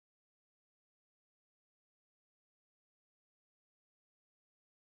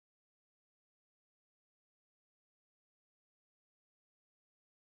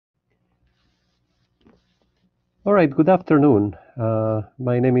All right, good afternoon.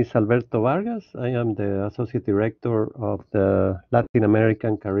 My name is Alberto Vargas. I am the Associate Director of the Latin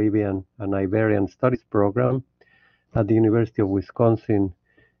American, Caribbean, and Iberian Studies program at the University of Wisconsin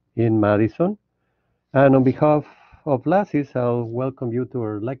in Madison. And on behalf of LASIS, I'll welcome you to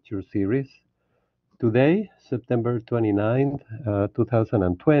our lecture series. Today, September 29th,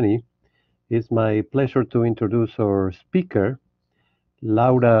 2020, it's my pleasure to introduce our speaker,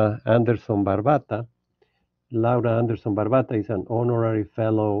 Laura Anderson Barbata. Laura Anderson Barbata is an honorary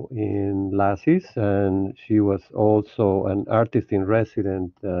fellow in LASIS, and she was also an artist in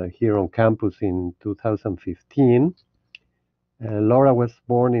residence here on campus in 2015. Laura was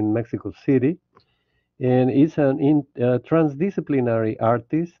born in Mexico City and is an transdisciplinary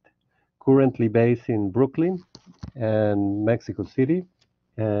artist currently based in Brooklyn and Mexico City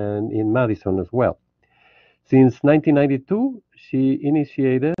and in Madison as well. Since 1992, she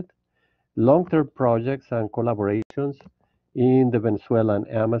initiated long-term projects and collaborations in the Venezuelan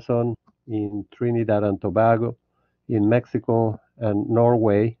Amazon, in Trinidad and Tobago, in Mexico and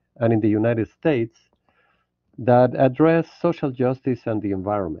Norway, and in the United States that address social justice and the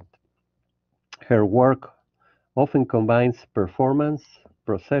environment. Her work often combines performance,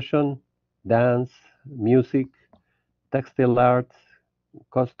 procession, dance, music, textile arts,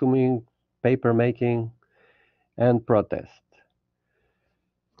 costuming, paper making, and protest.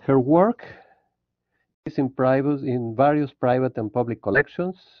 Her work is in various private and public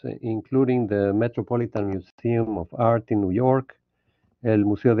collections, including the Metropolitan Museum of Art in New York, el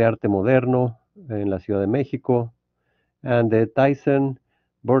Museo de Arte Moderno en la Ciudad de México, and the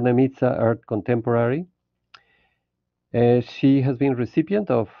Thyssen-Bornemisza Art Contemporary. She has been recipient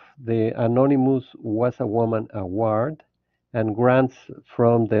of the Anonymous Was a Woman Award and grants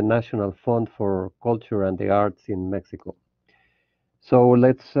from the National Fund for Culture and the Arts in Mexico. So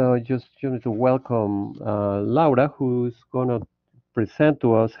let's just welcome Laura, who's going to present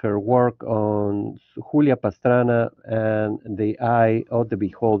to us her work on Julia Pastrana and the Eye of the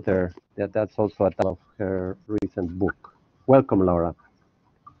Beholder. That's also a title of her recent book. Welcome, Laura.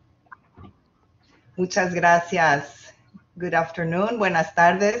 Muchas gracias. Good afternoon. Buenas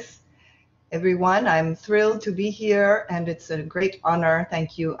tardes, everyone. I'm thrilled to be here, and it's a great honor.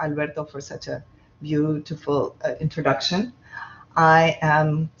 Thank you, Alberto, for such a beautiful introduction. I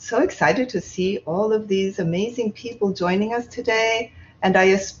am so excited to see all of these amazing people joining us today, and I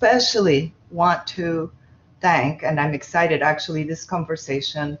especially want to thank, and I'm excited actually, this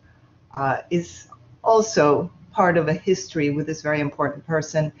conversation is also part of a history with this very important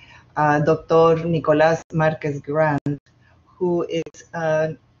person, Dr. Nicolas Marquez Grant, who is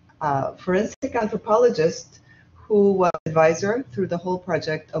a forensic anthropologist who was advisor through the whole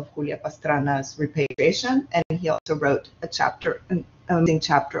project of Julia Pastrana's repatriation, and he also wrote an amazing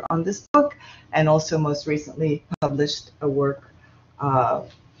chapter on this book, and also most recently published a work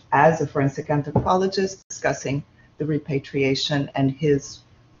as a forensic anthropologist discussing the repatriation and his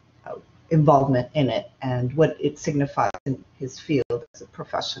involvement in it and what it signifies in his field as a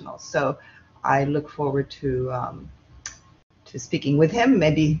professional. So I look forward to speaking with him.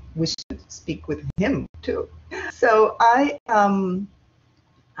 Maybe we should speak with him too. So I don't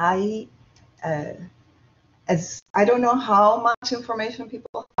know how much information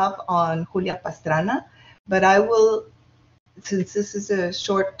people have on Julia Pastrana, but I will, since this is a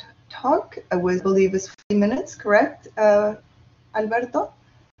short talk, I believe it's 40 minutes, correct, Alberto?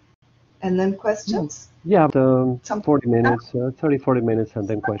 And then questions? Yeah, 40 minutes, 30, 40 minutes, and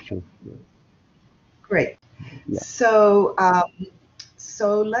then questions. Great. Yeah. So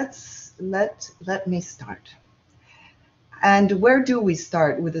let me start. And where do we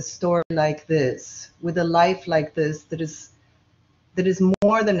start with a story like this, with a life like this that is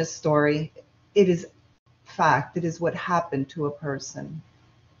more than a story? It is fact. It is what happened to a person.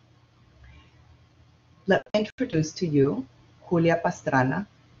 Let me introduce to you Julia Pastrana.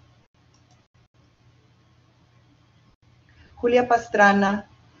 Julia Pastrana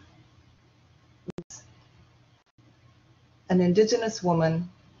was an indigenous woman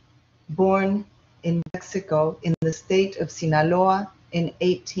born in Mexico in the state of Sinaloa in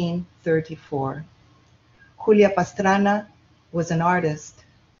 1834. Julia Pastrana was an artist.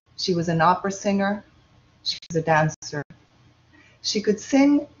 She was an opera singer. She was a dancer. She could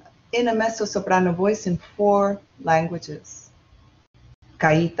sing in a mezzo-soprano voice in 4 languages: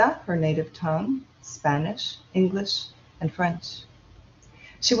 Cahita, her native tongue, Spanish, English, and French.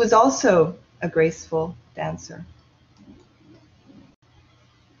 She was also a graceful dancer.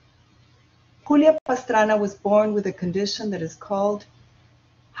 Julia Pastrana was born with a condition that is called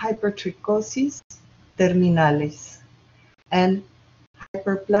hypertrichosis terminalis and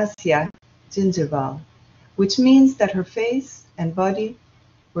hyperplasia gingival, which means that her face and body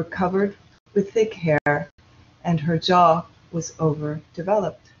were covered with thick hair and her jaw was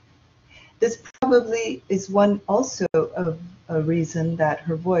overdeveloped. This probably is one also of a reason that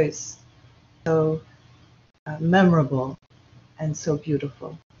her voice is so memorable and so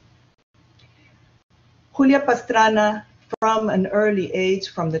beautiful. Julia Pastrana, from an early age,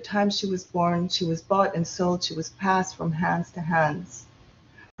 from the time she was born, she was bought and sold, she was passed from hands to hands.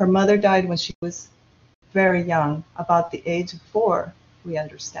 Her mother died when she was very young, about the age of 4, we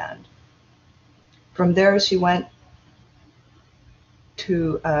understand. From there, she went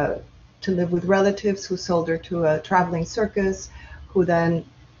to live with relatives who sold her to a traveling circus, who then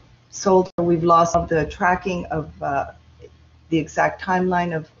sold her. We've lost the tracking of the exact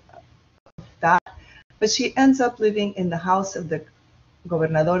timeline of that. But she ends up living in the house of the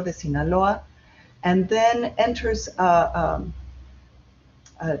gobernador de Sinaloa, and then enters the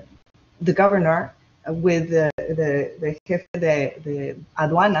governor with the jefe de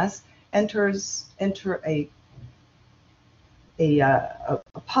aduanas, enter a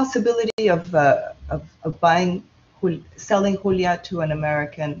possibility of selling Julia to an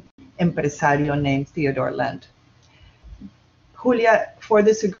American empresario named Theodore Lent. Julia, for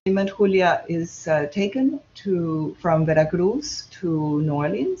this agreement, Julia is taken from Veracruz to New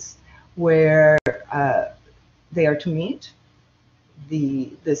Orleans, where they are to meet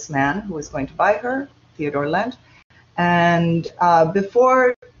this man who is going to buy her, Theodore Lent. And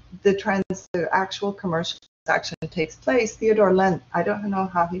before the actual commercial transaction takes place, Theodore Lent, I don't know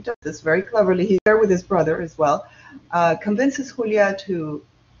how he does this very cleverly, he's there with his brother as well, convinces Julia to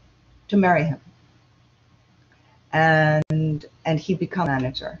marry him. And he becomes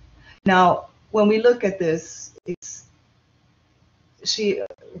manager. Now, when we look at this,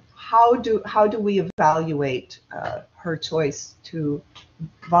 how do we evaluate her choice to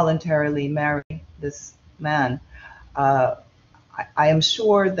voluntarily marry this man? I am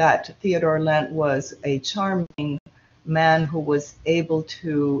sure that Theodore Lent was a charming man who was able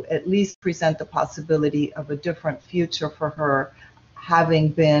to at least present the possibility of a different future for her, having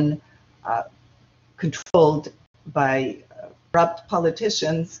been controlled by corrupt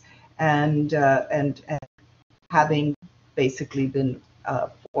politicians and having basically been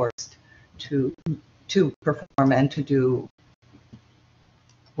forced to perform and to do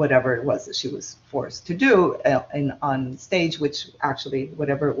whatever it was that she was forced to do on stage, which actually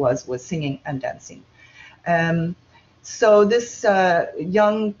whatever it was singing and dancing. So this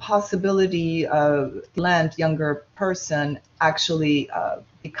young possibility of Lent, younger person, actually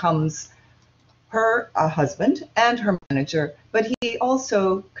becomes her husband and her manager, but he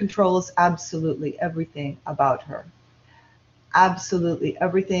also controls absolutely everything about her. Absolutely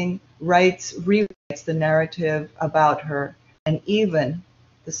everything, rewrites the narrative about her, and even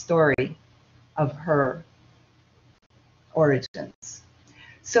the story of her origins.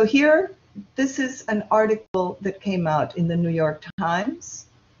 So here, this is an article that came out in the New York Times.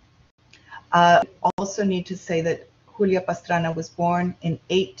 I also need to say that Julia Pastrana was born in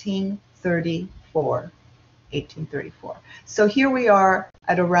 1834. So here we are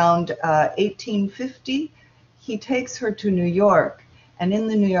at around 1850. He takes her to New York, and in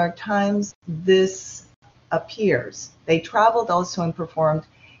the New York Times, this appears. They traveled also and performed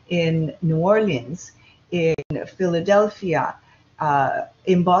in New Orleans, in Philadelphia,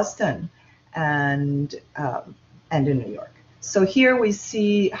 in Boston, and in New York. So here we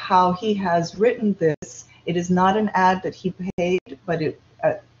see how he has written this. It is not an ad that he paid, but it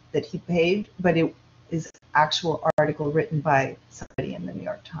is an actual article written by somebody in the New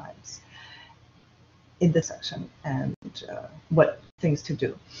York Times in this section, and what things to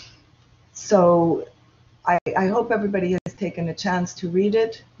do. So I hope everybody has taken a chance to read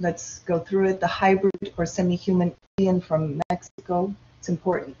it. Let's go through it. The hybrid or semi-human Indian from Mexico. It's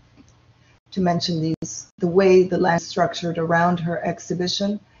important to mention these. The way the land is structured around her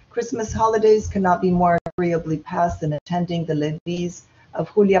exhibition. Christmas holidays cannot be more agreeably passed than attending the levees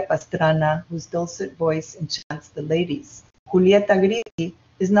of Julia Pastrana, whose dulcet voice enchants the ladies. Julieta Grisi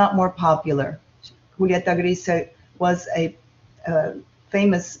is not more popular. Julieta Grisi was a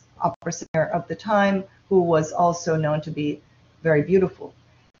famous opera singer of the time, who was also known to be very beautiful.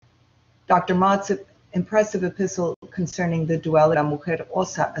 Dr. Mott's impressive epistle concerning the duel de la mujer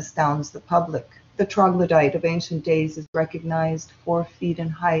osa astounds the public. The troglodyte of ancient days is recognized 4 feet in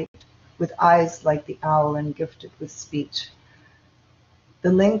height, with eyes like the owl and gifted with speech.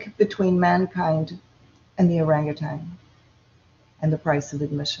 The link between mankind and the orangutan, and the price of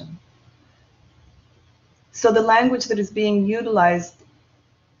admission. So the language that is being utilized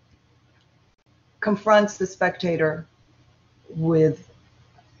confronts the spectator with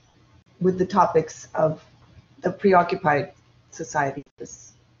the topics of a preoccupied society at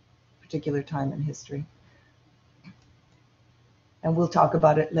this particular time in history. And we'll talk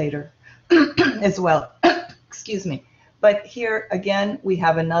about it later as well. Excuse me. But here again, we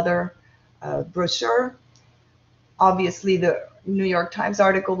have another brochure. Obviously, the New York Times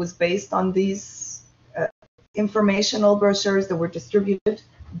article was based on these informational brochures that were distributed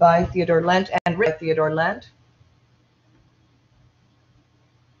by Theodore Lent and written by Theodore Lent.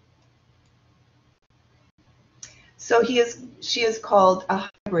 So she is called a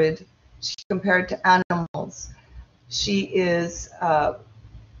hybrid. She's compared to animals. She is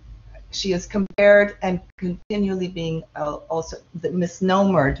compared and continually being also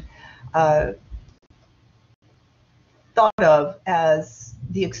misnomered, thought of as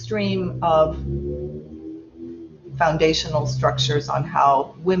the extreme of foundational structures on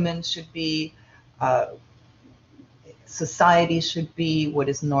how women should be, society should be, what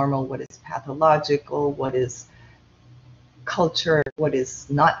is normal, what is pathological, what is cultured, what is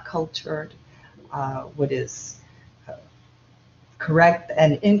not cultured, what is correct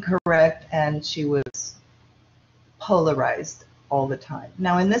and incorrect, and she was polarized all the time.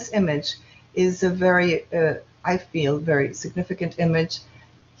 Now, in this image is a very, I feel, very significant image.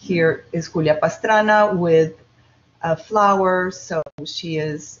 Here is Julia Pastrana with flowers, so she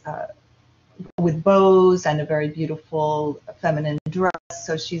is with bows and a very beautiful feminine dress,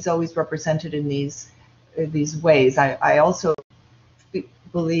 so she's always represented in these ways. I also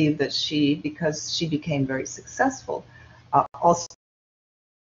believe that she, because she became very successful, also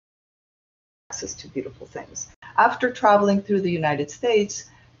access to beautiful things. After traveling through the United States,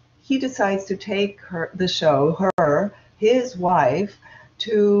 he decides to take his wife,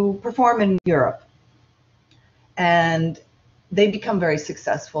 to perform in Europe. And they become very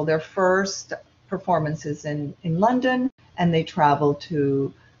successful. Their first performance is in London, and they travel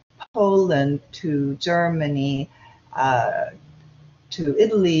to Poland, to Germany, to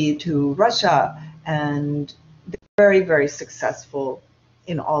Italy, to Russia, and they're very, very successful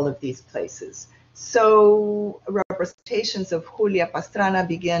in all of these places. So representations of Julia Pastrana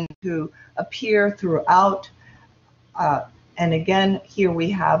begin to appear throughout. And again, here we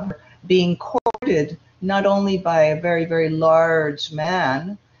have her being courted not only by a very, very large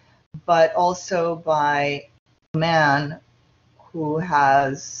man, but also by a man who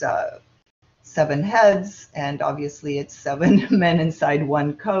has 7 heads, and obviously it's 7 men inside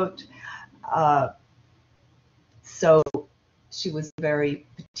one coat. So she was a very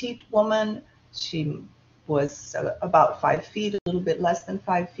petite woman. She was about 5 feet, a little bit less than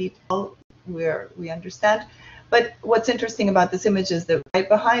 5 feet tall, where we understand. But what's interesting about this image is that right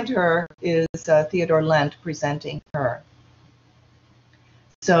behind her is Theodore Lent presenting her.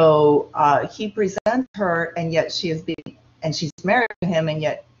 So he presents her, and yet she is being, and she's married to him, and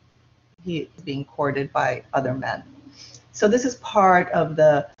yet he is being courted by other men. So this is part of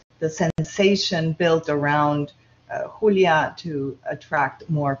the sensation built around Julia to attract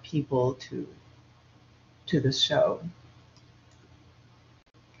more people to the show.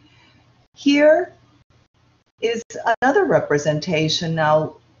 Here is another representation.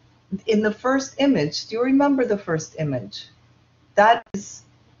 Now, in the first image, do you remember the first image? That is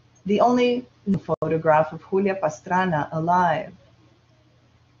the only photograph of Julia Pastrana alive.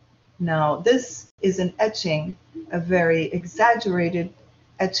 Now, this is an etching, a very exaggerated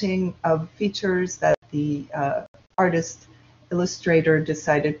etching of features that the artist illustrator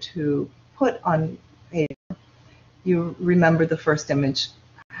decided to put on paper. You remember the first image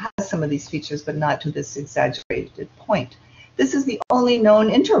has some of these features, but not to this exaggerated point. This is the only known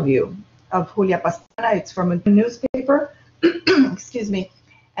interview of Julia Pastrana. It's from a newspaper, excuse me,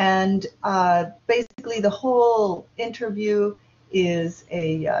 and basically the whole interview is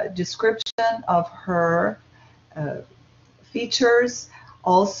a description of her features,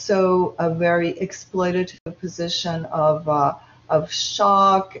 also a very exploitative position of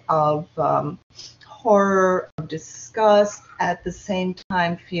shock, of horror, of disgust, at the same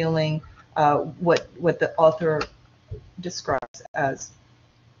time feeling what the author describes as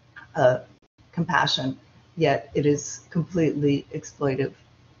compassion, yet it is completely exploitive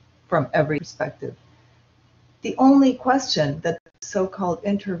from every perspective. The only question that the so-called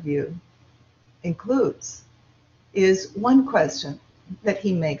interview includes is one question that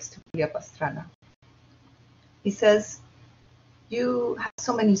he makes to Julia Pastrana. He says, "You have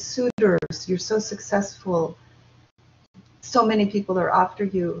so many suitors, you're so successful, so many people are after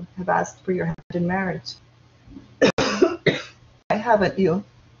you, have asked for your hand in marriage. Why haven't you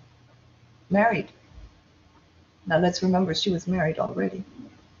married?" Now let's remember, she was married already.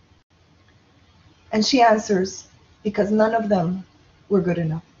 And she answers, "Because none of them were good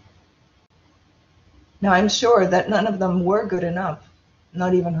enough." Now, I'm sure that none of them were good enough,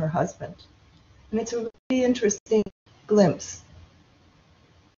 not even her husband. And it's a really interesting glimpse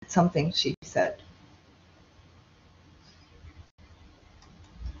at something she said.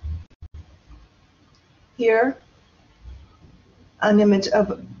 Here, an image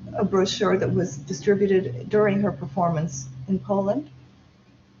of a brochure that was distributed during her performance in Poland.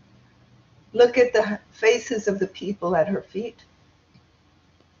 Look at the faces of the people at her feet.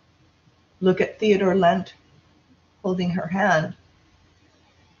 Look at Theodore Lent holding her hand,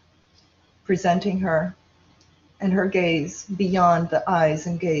 presenting her, and her gaze beyond the eyes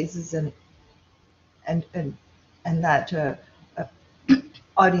and gazes and that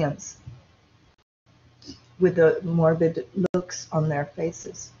audience with the morbid looks on their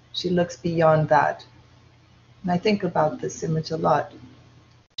faces. She looks beyond that. And I think about this image a lot.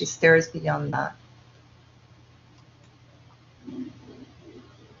 She stares beyond that.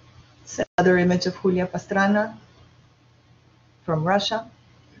 It's another image of Julia Pastrana from Russia.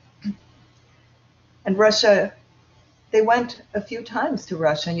 And Russia, they went a few times to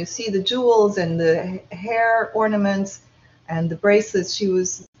Russia, and you see the jewels and the hair ornaments and the bracelets.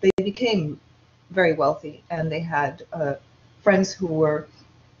 They became very wealthy, and they had friends who were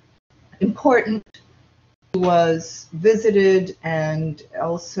important, who was visited and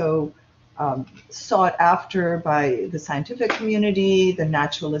also sought after by the scientific community. The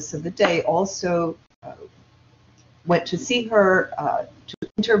naturalists of the day also went to see her, to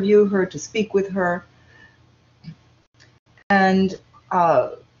interview her, to speak with her. And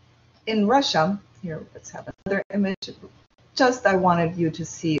in Russia, here, let's have another image. Just I wanted you to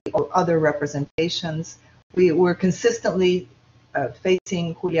see other representations. We were consistently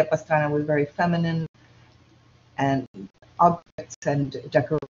facing Julia Pastrana with very feminine and objects and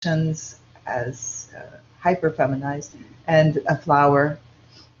decorations as hyper-feminized, and a flower.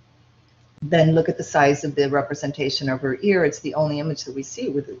 Then look at the size of the representation of her ear. It's the only image that we see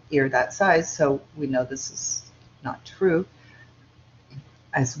with an ear that size, so we know this is not true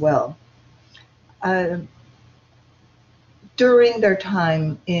as well. During their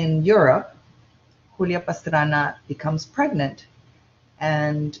time in Europe, Julia Pastrana becomes pregnant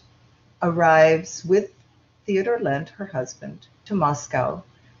and arrives with Theodore Lent, her husband, to Moscow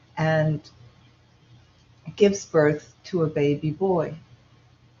and gives birth to a baby boy.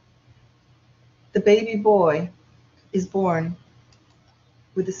 The baby boy is born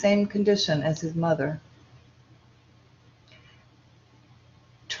with the same condition as his mother.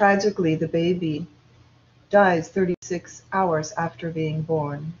 Tragically, the baby dies 36 hours after being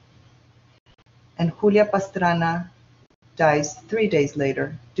born. And Julia Pastrana dies 3 days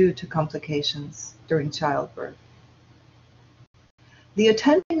later due to complications during childbirth. The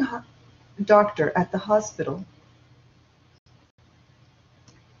attending doctor at the hospital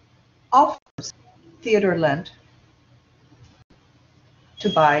offers Theodore Lent to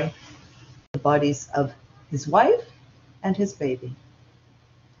buy the bodies of his wife and his baby.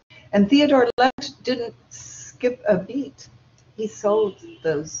 And Theodore Lent didn't skip a beat. He sold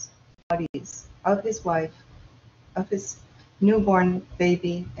those bodies of his wife, of his newborn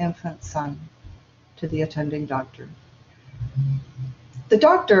baby infant son, to the attending doctor. The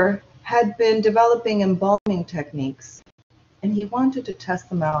doctor had been developing embalming techniques, and he wanted to test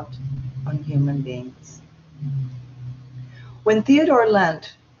them out on human beings. When Theodore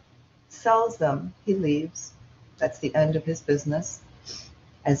Lent sells them, he leaves. That's the end of his business,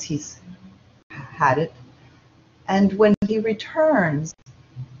 as he's had it. And when he returns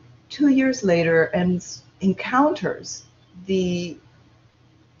 2 years later and encounters the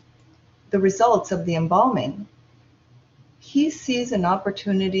results of the embalming, he sees an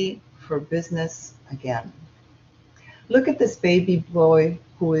opportunity for business again. Look at this baby boy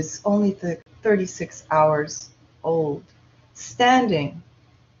who is only 36 hours old, standing,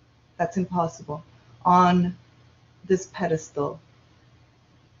 that's impossible, on this pedestal.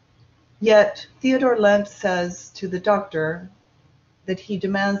 Yet Theodore Lent says to the doctor that he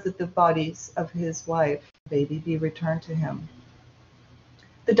demands that the bodies of his wife and baby be returned to him.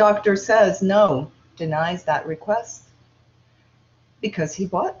 The doctor says no, denies that request, because he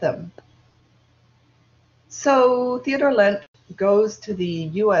bought them. So Theodore Lent goes to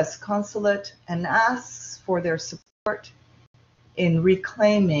the US consulate and asks for their support in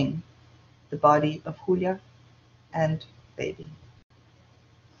reclaiming the body of Julia and baby.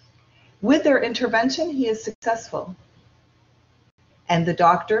 With their intervention, he is successful. And the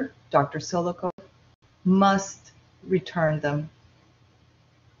doctor, Dr. Solikov, must return them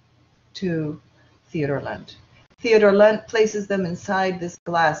to Theodore Lent. Theodore Lent places them inside this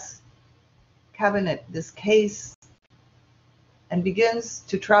glass cabinet, this case, and begins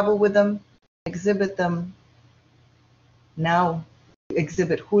to travel with them exhibit them now,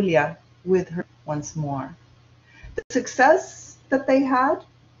 exhibit Julia with her once more. The success that they had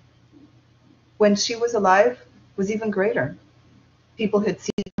when she was alive was even greater. People had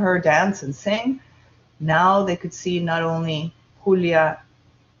seen her dance and sing. Now they could see not only Julia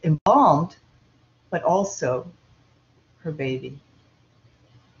embalmed, but also her baby.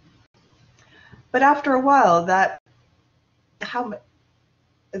 But after a while, the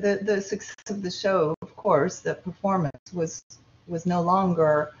success of the show, of course, the performance was no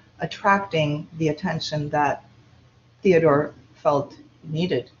longer attracting the attention that Theodore felt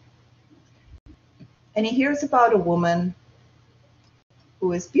needed. And he hears about a woman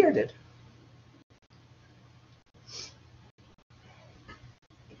who is bearded.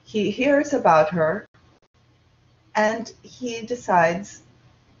 He hears about her, and he decides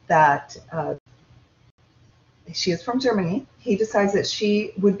that she is from Germany. He decides that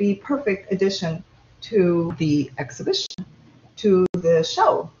she would be perfect addition to the exhibition, to the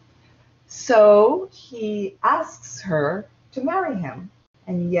show. So he asks her to marry him.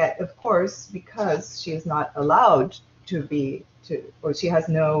 And yet, of course, because she is not allowed or she has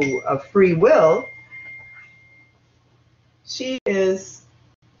no free will,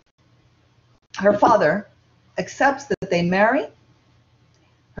 her father accepts that they marry.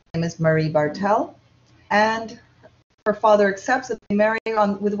 Her name is Marie Bartel. And her father accepts that they marry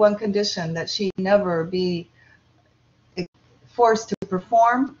with one condition, that she never be forced to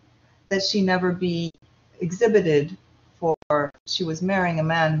perform, that she never be exhibited, for she was marrying a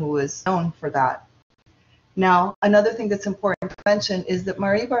man who was known for that. Now, another thing that's important to mention is that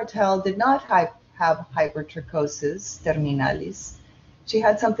Marie Bartel did not have hypertrichosis, terminalis. She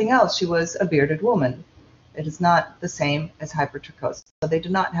had something else. She was a bearded woman. It is not the same as hypertrichosis. So they do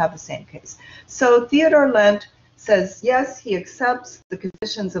not have the same case. So Theodore Lent says, yes, he accepts the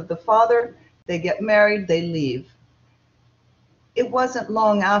conditions of the father. They get married, they leave. It wasn't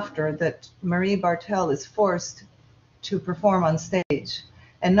long after that Marie Bartel is forced to perform on stage.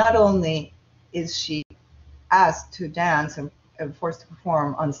 And not only is she asked to dance and forced to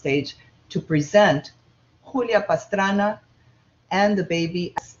perform on stage to present Julia Pastrana and the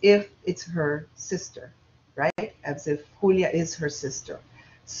baby as if it's her sister, right? As if Julia is her sister.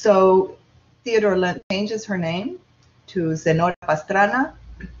 So Theodore Lent changes her name to Zenora Pastrana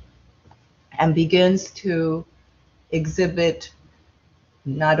and begins to exhibit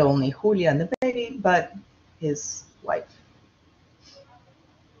not only Julia and the baby, but his wife.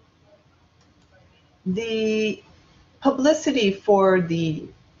 The publicity for the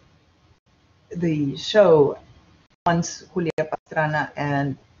show, once Julia Pastrana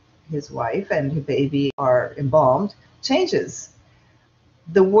and his wife and her baby are embalmed, changes.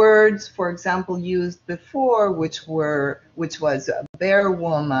 The words, for example, used before, which was a bear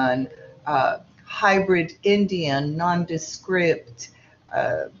woman, hybrid Indian, nondescript,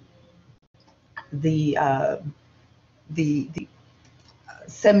 the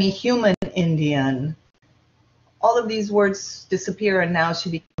semi-human Indian, all of these words disappear, and now she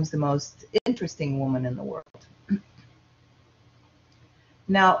becomes the most interesting woman in the world.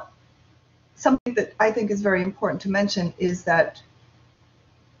 Now, something that I think is very important to mention is that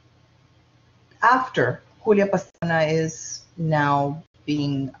after Julia Pastrana is now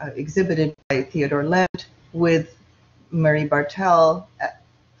being exhibited by Theodore Lent, with Marie Bartel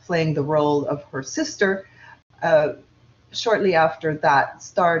playing the role of her sister, shortly after that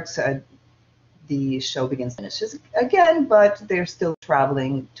starts, the show begins and finishes again, but they're still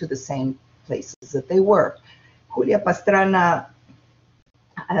traveling to the same places that they were. Julia Pastrana,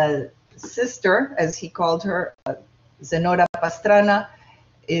 sister, as he called her, Zenora Pastrana,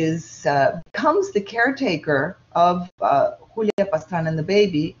 becomes the caretaker of Julia Pastrana and the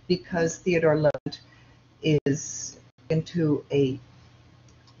baby, because Theodore Lent is into a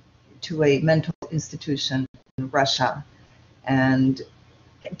mental institution in Russia and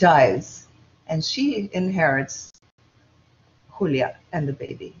dies, and she inherits Julia and the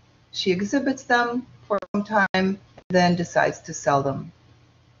baby. She exhibits them for some time, and then decides to sell them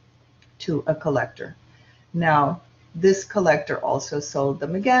to a collector. Now, this collector also sold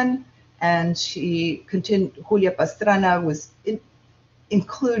them again, and she continued. Julia Pastrana was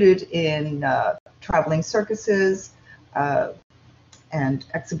included in traveling circuses and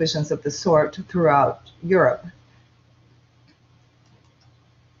exhibitions of the sort throughout Europe.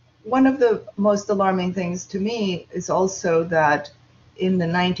 One of the most alarming things to me is also that in the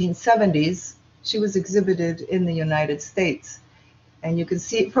 1970s, she was exhibited in the United States. And you can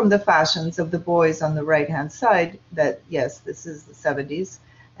see from the fashions of the boys on the right-hand side that, yes, this is the 70s.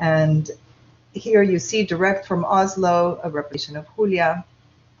 And here you see direct from Oslo, a replication of Julia.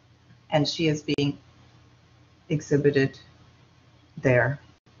 and she is being exhibited there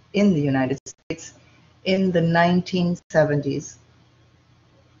in the United States in the 1970s.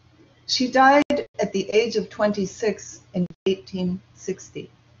 She died at the age of 26 in 1860.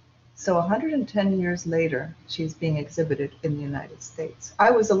 So 110 years later, she's being exhibited in the United States.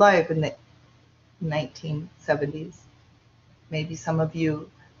 I was alive in the 1970s. Maybe some of you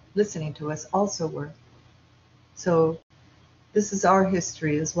listening to us also were. So this is our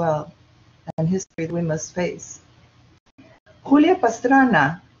history as well, and history that we must face. Julia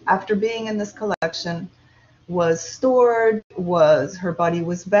Pastrana, after being in this collection, was stored, her body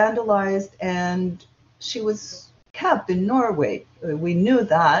was vandalized, and she was kept in Norway. We knew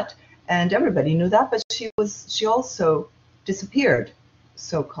that, and everybody knew that, but she also disappeared,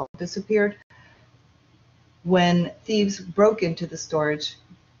 so-called disappeared, when thieves broke into the storage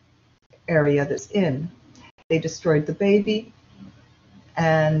area that's in. They destroyed the baby,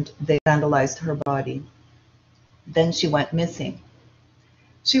 and they vandalized her body. Then she went missing.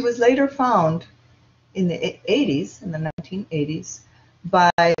 She was later found in the 80s, in the 1980s,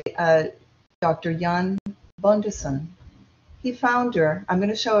 by Dr. Jan Bondesson. He found her. I'm going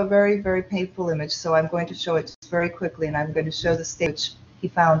to show a very, very painful image, so I'm going to show it just very quickly, and I'm going to show the stage he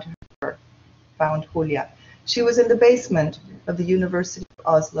found her, found Julia. She was in the basement of the University of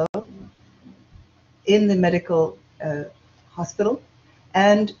Oslo, in the medical hospital,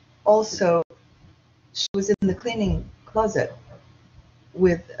 and also she was in the cleaning closet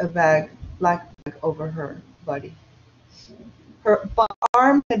with a bag, black bag over her body. Her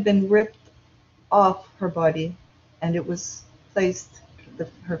arm had been ripped off her body, and it was placed at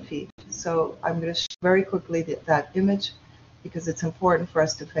her feet. So I'm going to show very quickly that image, because it's important for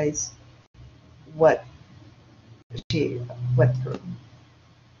us to face what she went through.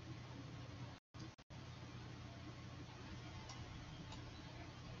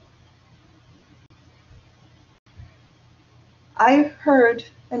 I heard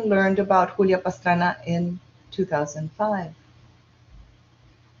and learned about Julia Pastrana in 2005.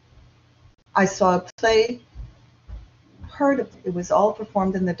 I saw a play, it was all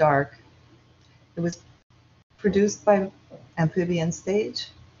performed in the dark. It was produced by Amphibian Stage,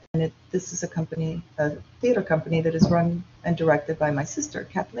 and this is a theater company that is run and directed by my sister,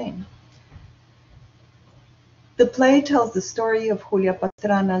 Kathleen. The play tells the story of Julia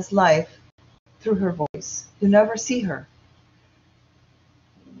Pastrana's life through her voice. You never see her.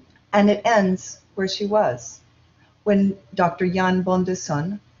 And it ends where she was. When Dr. Jan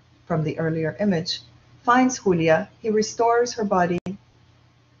Bondesson, from the earlier image, finds Julia, he restores her body,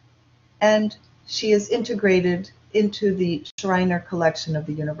 and she is integrated into the Schreiner collection of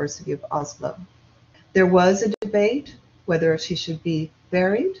the University of Oslo. There was a debate whether she should be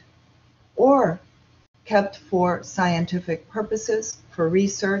buried or kept for scientific purposes, for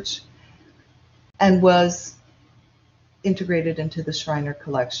research, and was integrated into the Schreiner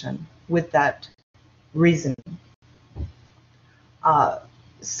collection with that reasoning.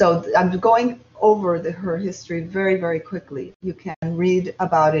 So I'm going over her history very, very quickly. You can read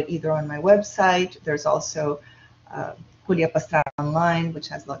about it either on my website. There's also Julia Pastrana Online, which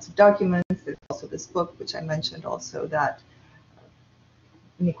has lots of documents. There's also this book, which I mentioned also, that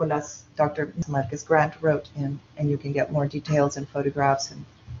Dr. Marquez Grant wrote in, and you can get more details and photographs and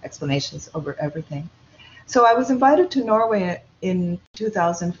explanations over everything. So I was invited to Norway in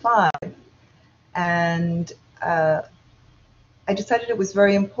 2005, and I decided it was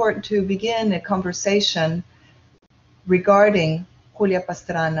very important to begin a conversation regarding Julia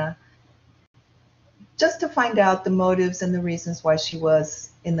Pastrana, just to find out the motives and the reasons why she was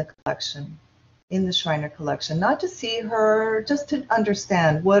in the collection, in the Schreiner collection. Not to see her, just to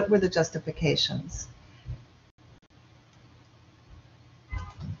understand what were the justifications.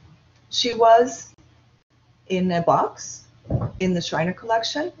 She was in a box in the Schreiner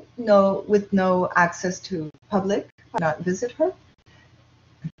collection, with no access to public, not visit her.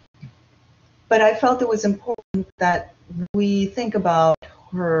 But I felt it was important that we think about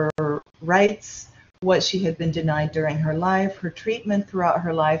her rights, what she had been denied during her life, her treatment throughout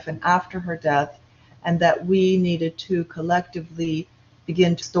her life and after her death, and that we needed to collectively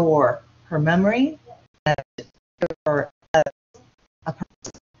begin to store her memory and her as a person.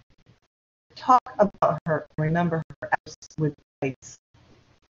 Talk about her, remember her as with rights.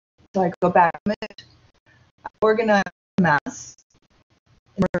 So I go back a minute. I organized a mass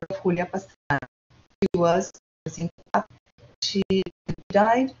in honor of Julia Pastrana. She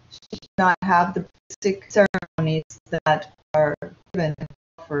died. She did not have the basic ceremonies that are given and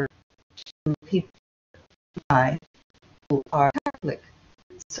offered to people who are Catholic.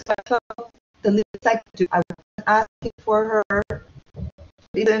 So I felt the least I could do. I was asking for her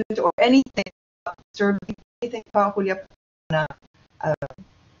isn't, or anything disturbing, anything about Julia Pastrana,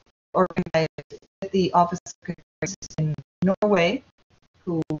 organized at the Office of Secretaries in Norway,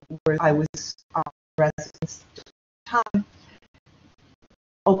 who I was residents at the time,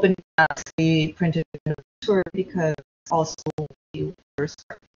 opened we printed a tour because also we were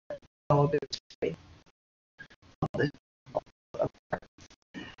starting to know a bit of the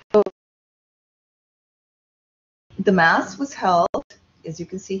so the mass was held, as you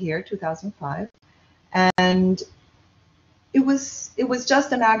can see here, 2005, and it was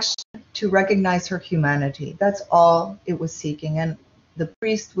just an action to recognize her humanity. That's all it was seeking, and the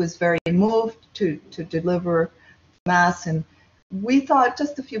priest was very moved to deliver mass, and we thought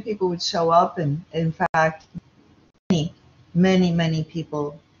just a few people would show up, and in fact, many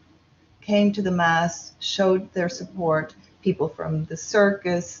people came to the mass, showed their support. People from the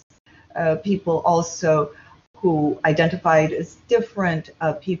circus, people also who identified as different,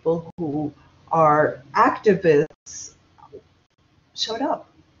 people who are activists showed up.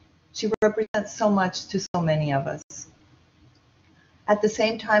 She represents so much to so many of us. At the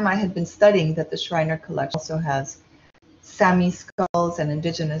same time, I had been studying that the Schreiner collection also has Sami skulls and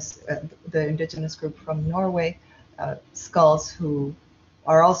the indigenous group from Norway skulls who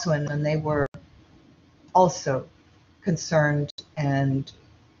are also in, and they were also concerned and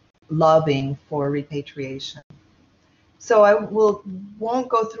lobbying for repatriation. So I won't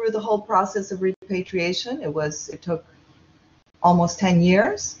go through the whole process of repatriation. It took almost 10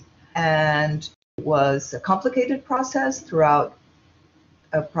 years, and it was a complicated process throughout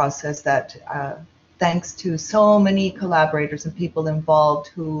a process that, thanks to so many collaborators and people involved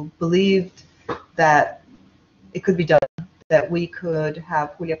who believed that it could be done, that we could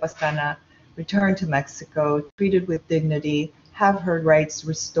have Julia Pastrana return to Mexico, treated with dignity, have her rights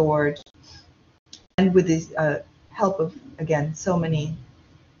restored, and with the help of, again, so many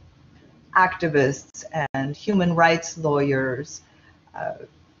activists and human rights lawyers,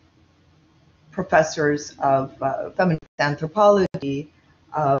 professors of feminist anthropology,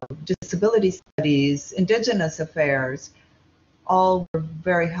 of disability studies, indigenous affairs, all were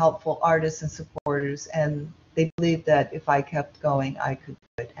very helpful artists and supporters, and they believed that if I kept going, I could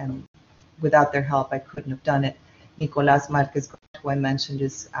do it, and without their help, I couldn't have done it. Nicolas Marquez, who I mentioned,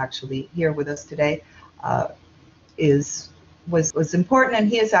 is actually here with us today, was important, and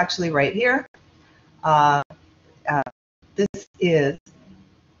he is actually right here. This is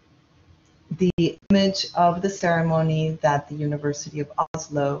the image of the ceremony that the University of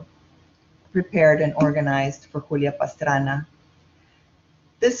Oslo prepared and organized for Julia Pastrana.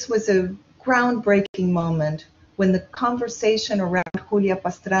 This was a groundbreaking moment when the conversation around Julia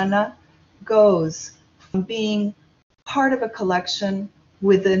Pastrana goes from being part of a collection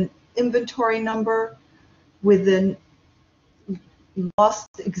with an inventory number, with an lost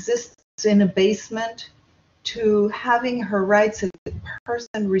existence in a basement, to having her rights as a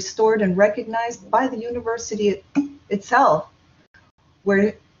person restored and recognized by the university itself,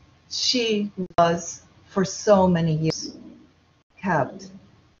 where she was for so many years kept.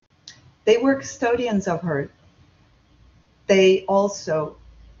 They were custodians of her. They also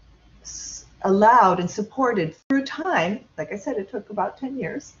allowed and supported through time, like I said, it took about 10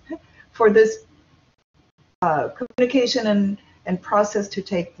 years, for this communication and process to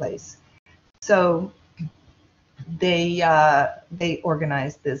take place. So they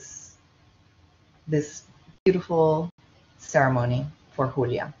organized this beautiful ceremony for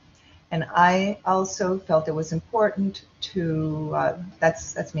Julia, and I also felt it was important to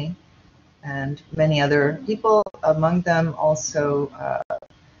that's me and many other people, among them also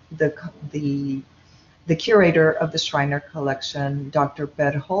the curator of the Schreiner collection, Dr.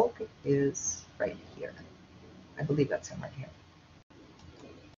 Per Holk, is right here. I believe that's him right here.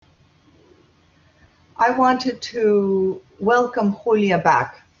 I wanted to welcome Julia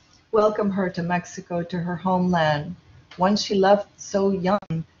back, welcome her to Mexico, to her homeland, one she left so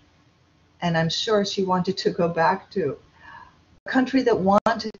young, and I'm sure she wanted to go back to. A country that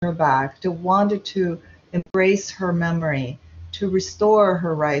wanted her back, wanted to embrace her memory, to restore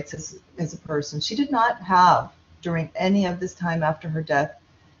her rights as a person. She did not have, during any of this time after her death,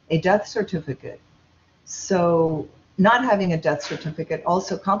 a death certificate. So not having a death certificate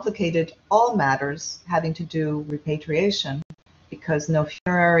also complicated all matters having to do with repatriation, because no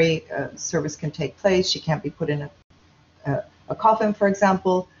funerary service can take place. She can't be put in a coffin, for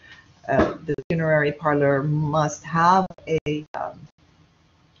example. The funerary parlor must have a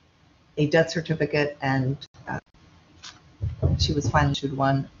death certificate, and she was finally issued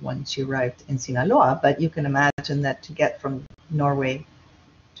one when she arrived in Sinaloa. But you can imagine that to get from Norway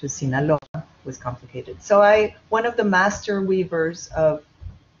to Sinaloa was complicated. So one of the master weavers of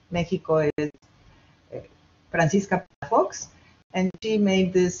Mexico is Francisca Palafox, and she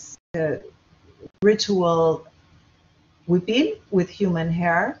made this ritual huipil with human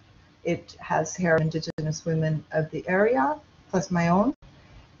hair. It has hair of indigenous women of the area, plus my own.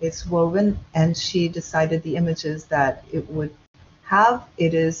 It's woven, and she decided the images that it would have.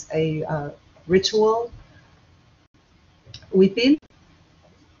 It is a ritual huipil,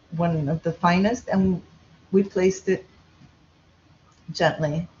 one of the finest, and we placed it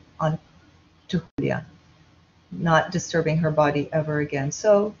gently on to Julia, not disturbing her body ever again.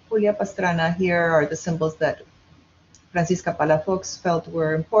 So Julia Pastrana, here are the symbols that Francisca Palafox felt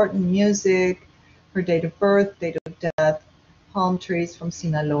were important: music, her date of birth, date of death, palm trees from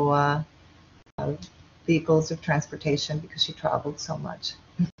Sinaloa, vehicles of transportation because she traveled so much.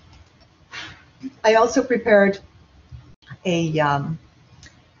 I also prepared a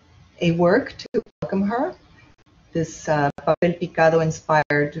work to welcome her, this papel picado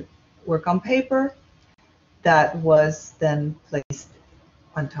inspired work on paper that was then placed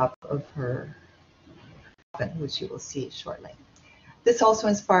on top of her coffin, which you will see shortly. This also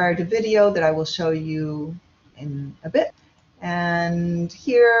inspired a video that I will show you in a bit. And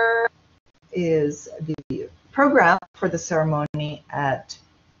here is the program for the ceremony at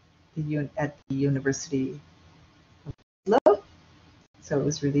the University of Oslo. So it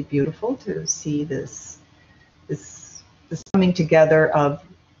was really beautiful to see this coming together of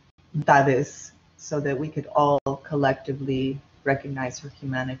Dades, so that we could all collectively recognize her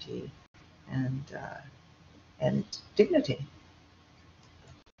humanity and dignity.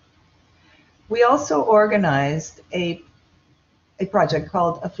 We also organized a project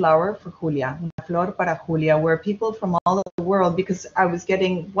called A Flower for Julia, Una Flor para Julia, where people from all over the world, because I was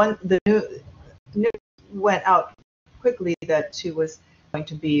getting the news went out quickly that she was going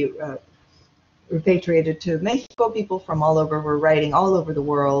to be repatriated to Mexico. People from all over were writing all over the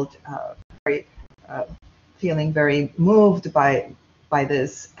world, feeling very moved by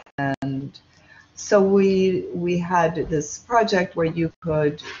this. And so we had this project where you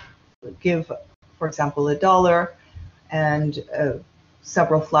could give, for example, $1, and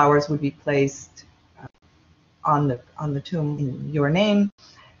several flowers would be placed on the tomb in your name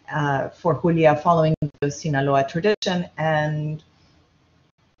for Julia, following the Sinaloa tradition. And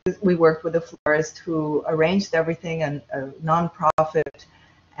we worked with a florist who arranged everything, and a nonprofit,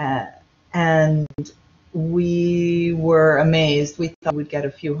 and we were amazed. We thought we'd get a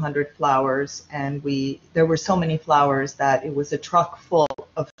few hundred flowers, and there were so many flowers that it was a truck full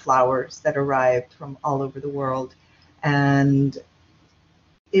of flowers that arrived from all over the world. And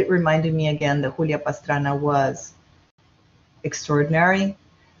it reminded me again that Julia Pastrana was extraordinary,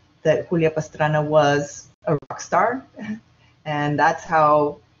 that Julia Pastrana was a rock star, and that's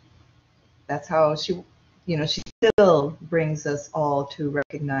how she, she still brings us all to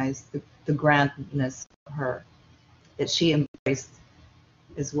recognize the grandness of her, that she embraced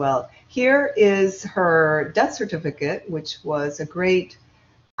as well. Here is her death certificate, which was a great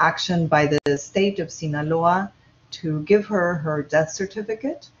action by the state of Sinaloa to give her death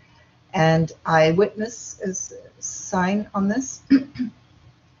certificate, and eyewitness is sign on this.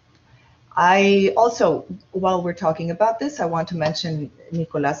 I also, while we're talking about this, I want to mention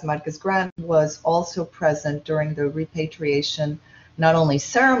Nicolas Marquez Grant was also present during the repatriation, not only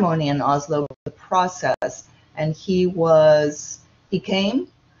ceremony in Oslo, but the process. And he came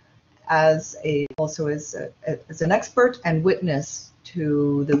also as an expert and witness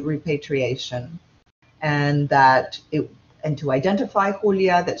to the repatriation, and to identify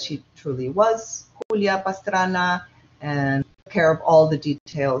Julia, that she truly was Julia Pastrana, and care of all the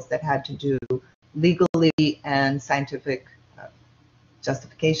details that had to do legally and scientific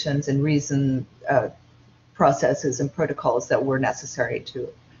justifications and reason processes and protocols that were necessary to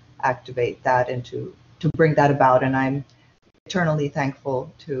activate that and to bring that about. And I'm eternally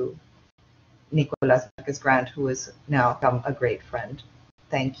thankful to Nicolas Marquez Grant, who has now become a great friend.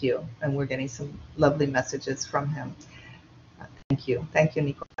 Thank you. And we're getting some lovely messages from him. Thank you. Thank you,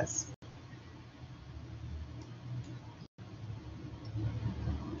 Nicolas.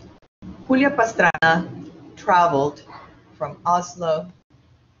 Julia Pastrana traveled from Oslo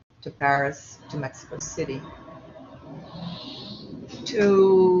to Paris to Mexico City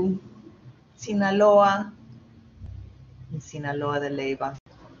to Sinaloa, in Sinaloa de Leyva,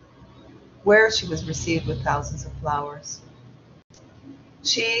 where she was received with thousands of flowers.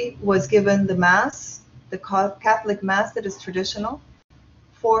 She was given the Mass, the Catholic Mass that is traditional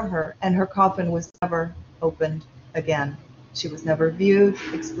for her, and her coffin was never opened again. She was never viewed,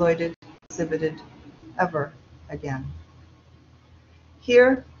 exploited, exhibited ever again.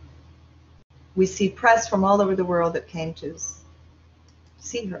 Here we see press from all over the world that came to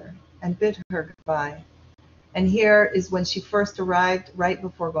see her and bid her goodbye. And here is when she first arrived, right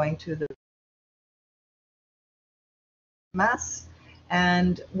before going to the Mass.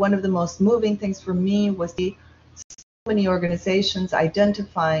 And one of the most moving things for me was the so many organizations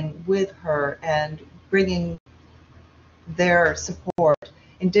identifying with her and bringing their support,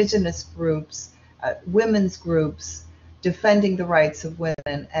 indigenous groups, women's groups, defending the rights of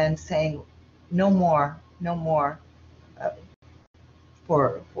women and saying no more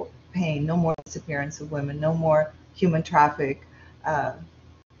for pain, no more disappearance of women, no more human traffic. And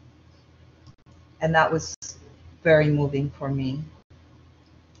that was very moving for me.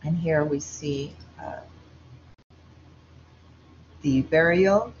 And here we see the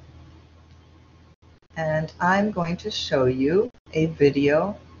burial. And I'm going to show you a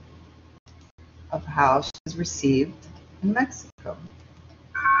video of how she was received in Mexico.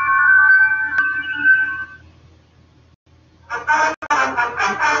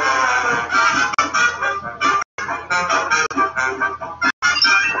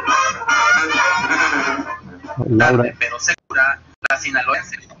 Laura, pero segura, la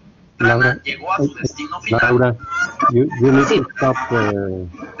sinaloense Pastrana llegó a su destino final. Laura, you need to stop the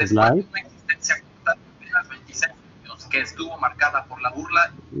live. Después de una existencia corta de apenas 26 años que estuvo marcada por la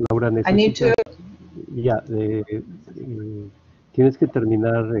burla. Laura, tienes que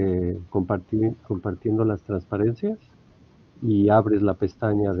terminar compartiendo las transparencias y abres la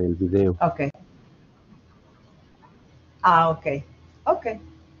pestaña del video. Ok. Ok. Ok.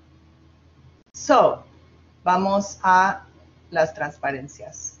 So, vamos a las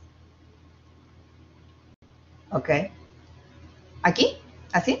transparencias. Ok. ¿Aquí?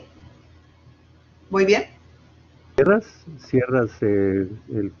 ¿Así? ¿Voy bien? Cierras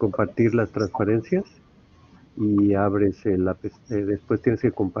el compartir las transparencias y abres después tienes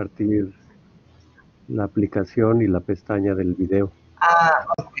que compartir la aplicación y la pestaña del video.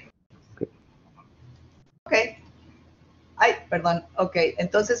 Ok. Ok. Ay, perdón. Ok,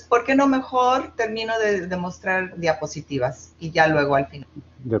 entonces, ¿por qué no mejor termino de mostrar diapositivas y ya luego al final?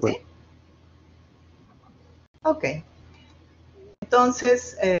 De acuerdo. ¿Sí? Ok.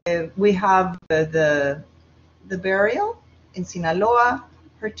 Entonces, we have the burial in Sinaloa,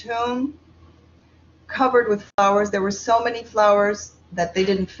 her tomb, covered with flowers. There were so many flowers that they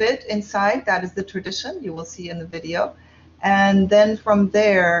didn't fit inside. That is the tradition, you will see in the video. And then from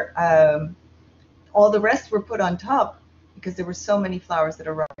there, all the rest were put on top because there were so many flowers that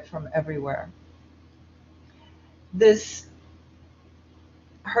arrived from everywhere.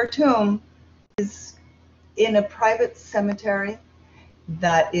 Her tomb is in a private cemetery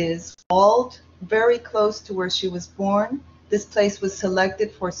that is walled very close to where she was born. This place was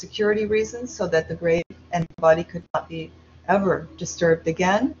selected for security reasons so that the grave and the body could not be ever disturbed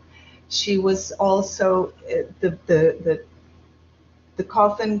again. She was also, the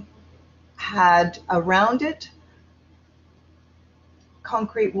coffin had around it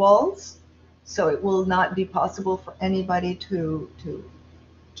concrete walls, so it will not be possible for anybody to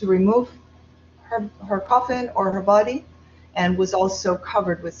remove her coffin or her body, and was also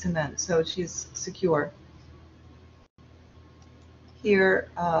covered with cement, so she's secure. Here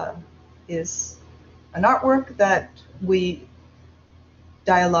is an artwork that we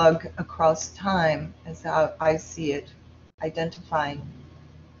dialogue across time, as how I see it, identifying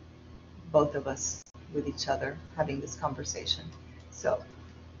both of us with each other, having this conversation. So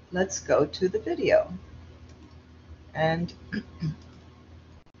let's go to the video. And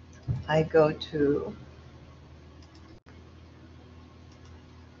I go to,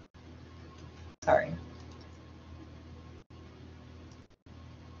 sorry.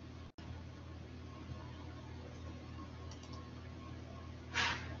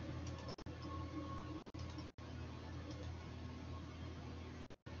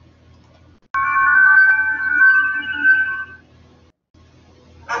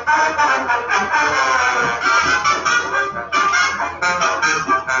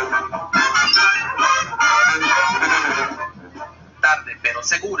 Tarde pero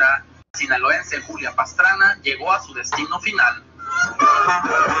segura, la sinaloense Julia Pastrana llegó a su destino final.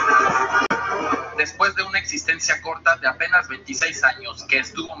 Después de una existencia corta de apenas 26 años que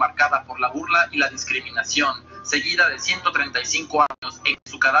estuvo marcada por la burla y la discriminación, seguida de 135 años en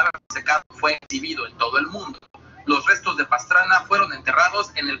que su cadáver secado fue exhibido en todo el mundo, los restos de Pastrana fueron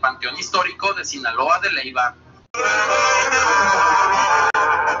enterrados en el Panteón Histórico de Sinaloa de Leiva.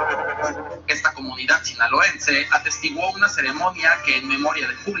 Esta comunidad sinaloense atestiguó una ceremonia que en memoria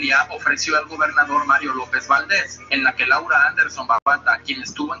de Julia ofreció al gobernador Mario López Valdés, en la que Laura Anderson Babata, quien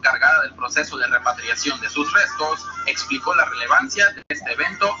estuvo encargada del proceso de repatriación de sus restos, explicó la relevancia de este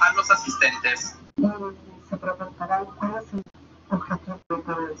evento a los asistentes. Se preguntarán cuál es objetivo de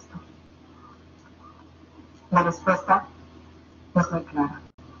todo esto? La respuesta es muy clara.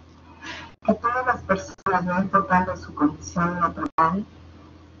 Que todas las personas, no importando su condición natural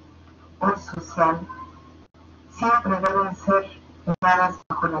o social, siempre deben ser miradas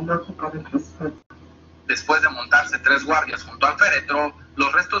bajo la lógica del respeto. Después de montarse 3 guardias junto al féretro,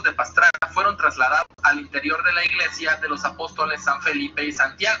 los restos de Pastrana fueron trasladados al interior de la iglesia de los apóstoles San Felipe y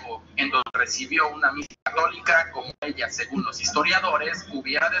Santiago, en donde recibió una misa católica como ella, según los historiadores,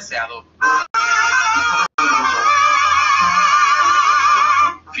 hubiera deseado.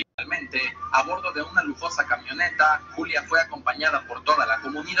 Finalmente, a bordo de una lujosa camioneta, Julia fue acompañada por toda la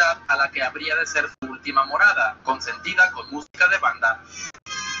comunidad a la que habría de ser su última morada, consentida con música de banda.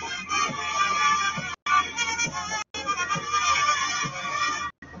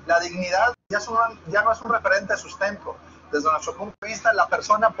 La dignidad ya no es un referente de sustento. Desde nuestro punto de vista, la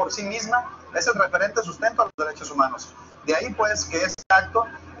persona por sí misma es el referente de sustento a los derechos humanos. De ahí, pues, que este acto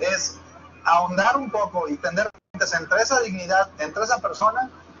es ahondar un poco y tender puentes entre esa dignidad, entre esa persona,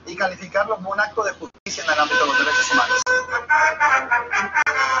 y calificarlo como un acto de justicia en el ámbito de los derechos humanos.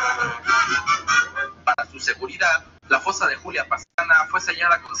 Para su seguridad, la fosa de Julia Pastrana fue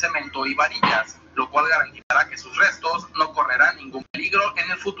sellada con cemento y varillas, lo cual garantizará que sus restos no correrán ningún peligro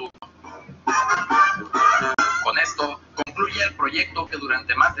en el futuro. Con esto concluye el proyecto que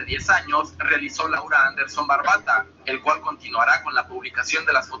durante más de 10 años realizó Laura Anderson Barbata, el cual continuará con la publicación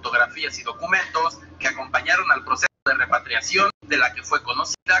de las fotografías y documentos que acompañaron al proceso de repatriación de la que fue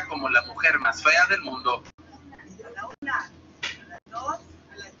conocida como la mujer más fea del mundo.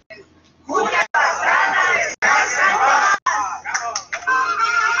 Julia Pastrana, descansa en paz.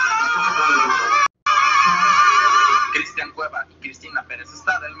 Cristian Cueva y Cristina Pérez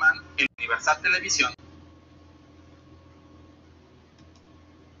Stadelman, en Universal Televisión.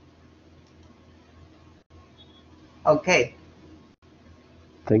 Okay.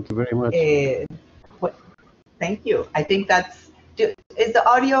 Thank you very much. Thank you. I think is the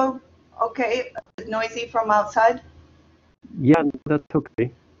audio okay? Noisy from outside? Yeah, that's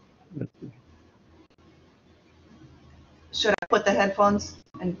okay. Should I put the headphones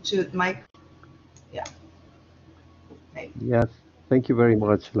into the mic? Yeah. Okay. Yes, thank you very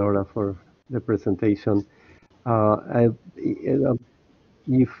much, Laura, for the presentation.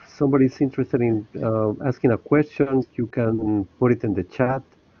 If somebody's interested in asking a question, you can put it in the chat,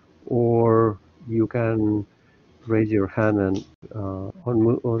 or you can raise your hand and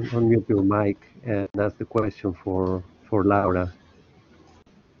unmute your mic and ask the question for Laura.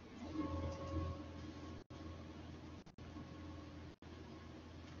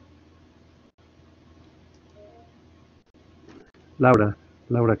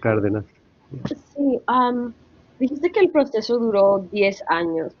 Laura Cárdenas. Sí, dijiste que el proceso duró 10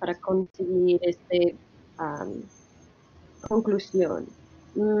 años para conseguir conclusión.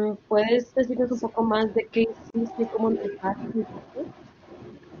 ¿Puedes decirnos un poco más de qué hiciste y cómo empezaste?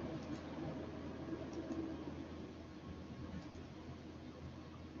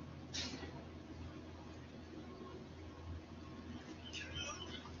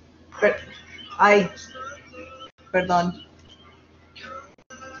 Perdón.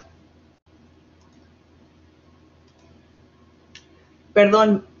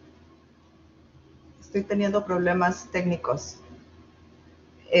 Perdón, estoy teniendo problemas técnicos.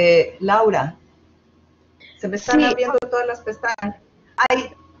 Laura, se me están abriendo todas las pestañas.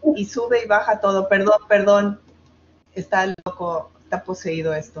 Ay, y sube y baja todo. Perdón. Está loco, está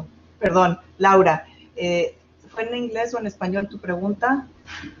poseído esto. Perdón, Laura. ¿Fue en inglés o en español tu pregunta?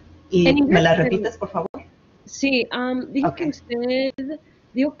 ¿Y me la repites, por favor? Sí, dijo que usted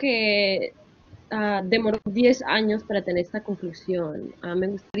dijo que demoró 10 años para tener esta conclusión. Me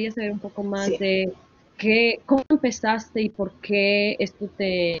gustaría saber un poco más de cómo empezaste y por qué esto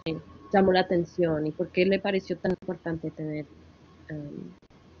te llamó la atención y por qué le pareció tan importante tener...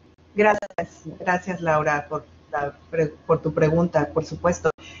 Gracias Laura por tu pregunta, por supuesto.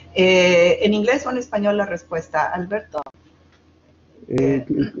 ¿En inglés o en español la respuesta, Alberto?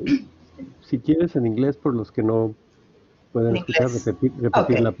 Si quieres en inglés, por los que no pueden escuchar,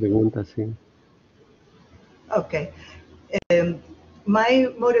 repetir la pregunta, sí. Okay.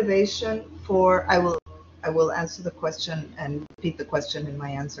 My motivation for I will answer the question and repeat the question in my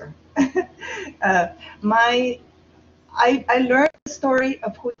answer. I learned the story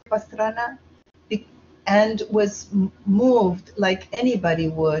of Julia Pastrana and was moved like anybody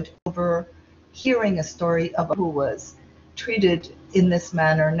would over hearing a story of who was treated in this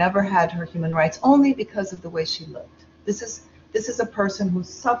manner, never had her human rights, only because of the way she looked. This is a person who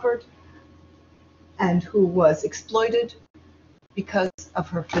suffered and who was exploited because of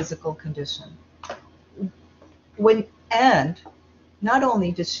her physical condition. not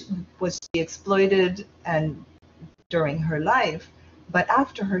only was she exploited and during her life, but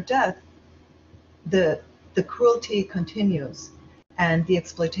after her death, the cruelty continues and the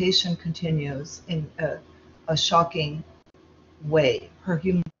exploitation continues in a shocking way. Her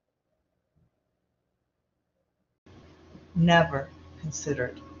human never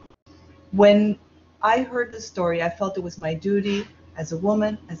considered. When I heard the story, I felt it was my duty as a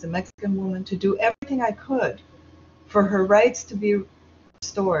woman, as a Mexican woman, to do everything I could for her rights to be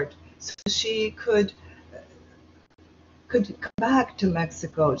restored, so she could come back to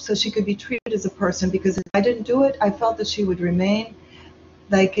Mexico, so she could be treated as a person. Because if I didn't do it, I felt that she would remain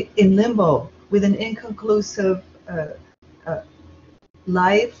like in limbo with an inconclusive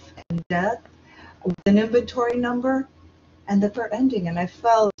life and death, with an inventory number, and that they're ending. And I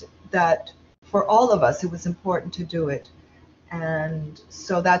felt that for all of us, it was important to do it. And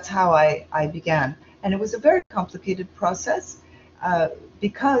so that's how I began. And it was a very complicated process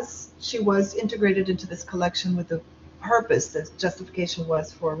because she was integrated into this collection with the purpose, the justification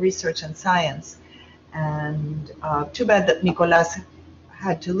was for research and science. And too bad that Nicolas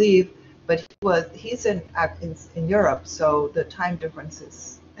had to leave, but he's in Europe, so the time difference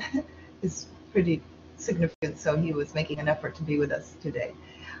is pretty significant. So he was making an effort to be with us today.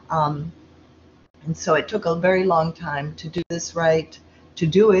 And so it took a very long time to do this right, to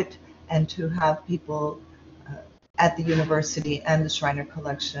do it, and to have people at the university and the Schreiner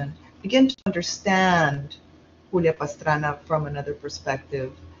Collection begin to understand Julia Pastrana from another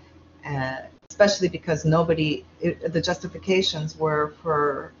perspective, especially because the justifications were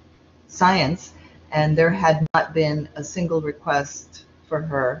for science, and there had not been a single request for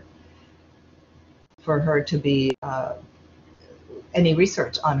her to be any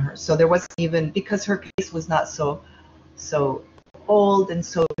research on her. So there wasn't even, because her case was not so old and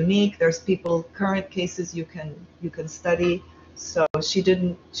so unique. There's current cases you can study. So she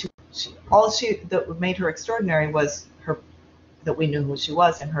didn't. That made her extraordinary was that we knew who she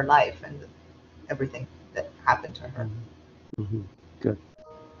was in her life and everything that happened to her. Mm-hmm. Good.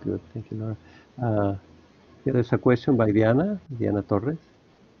 Thank you, Laura. Here is a question by Diana Torres.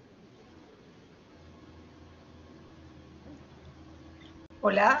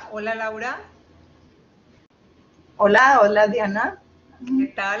 Hola Laura. Hola Diana.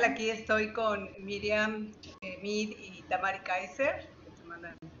 ¿Qué tal? Aquí estoy con Miriam, Mid y Tamari Kaiser, que te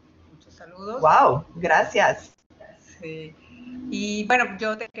mandan muchos saludos. Wow, gracias. Sí. Y bueno,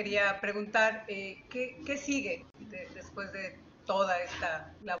 yo te quería preguntar, ¿qué sigue después de toda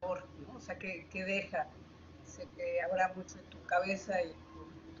esta labor, ¿no? O sea, ¿qué deja? Sé que habrá mucho en tu cabeza y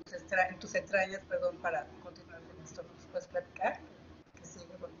en tus entrañas, perdón, para continuar con esto. ¿Nos puedes platicar? ¿Qué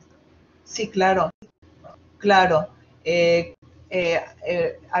sigue con esto? Sí, claro.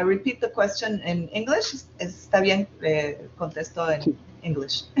 I repeat the question in English. ¿Está bien? Contesto en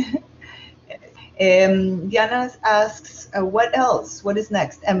English. Diana asks, what else? What is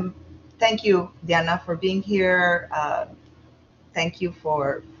next? And thank you, Diana, for being here. Thank you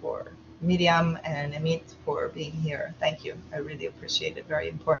for Miriam and Amit for being here. Thank you. I really appreciate it. Very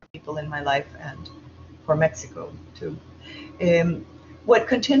important people in my life and for Mexico too. What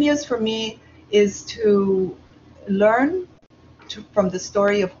continues for me is to learn from the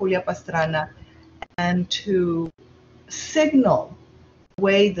story of Julia Pastrana and to signal the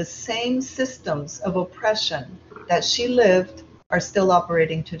way the same systems of oppression that she lived are still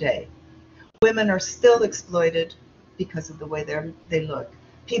operating today. Women are still exploited because of the way they look.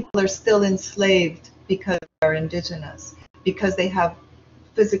 People are still enslaved because they're indigenous, because they have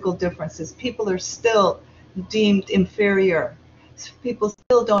physical differences. People are still deemed inferior. People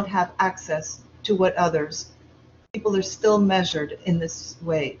still don't have access to what others. People are still measured in this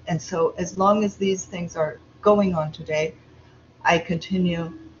way. And so as long as these things are going on today, I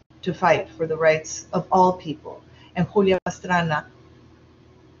continue to fight for the rights of all people. And Julia Pastrana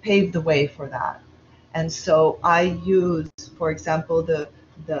paved the way for that. And so I use, for example, the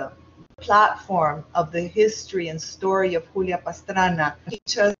platform of the history and story of Julia Pastrana to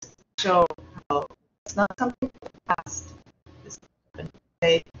just show how it's not something of the past. It's happened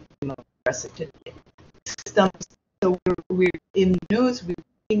today, today. Systems. So we're in the news, we're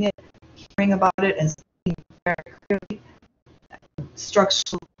reading it, hearing about it, and seeing very clearly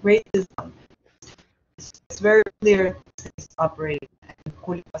structural racism. It's very clear it's operating, and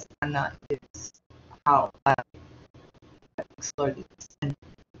Julia Pastrana is how I explore this and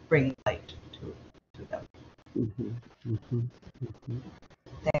bring light to them.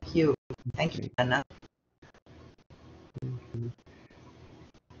 Thank you. Thank you, Anna.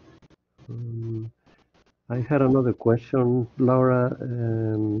 I had another question, Laura.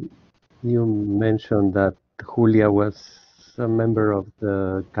 You mentioned that Julia was a member of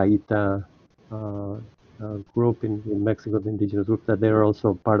the Cahita group in Mexico's indigenous group, that they're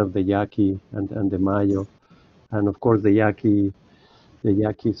also part of the Yaqui and the Mayo. And of course, the Yaquis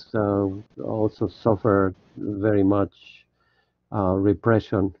also suffer very much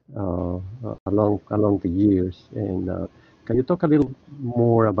repression along the years. And can you talk a little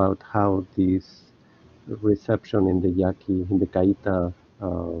more about how this reception in the Yaqui, in the Cahita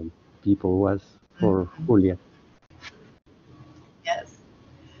people was for Julia? Yes,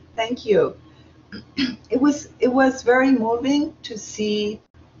 thank you. It was very moving to see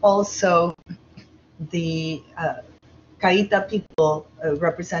also the Cahita people,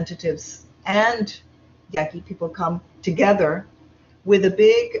 representatives, and Yaqui people come together with a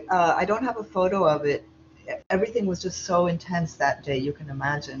big, I don't have a photo of it. Everything was just so intense that day, you can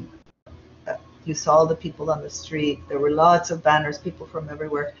imagine. You saw the people on the street. There were lots of banners, people from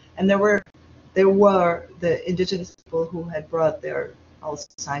everywhere. And there were the indigenous people who had brought their also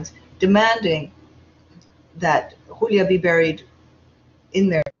signs demanding that Julia be buried in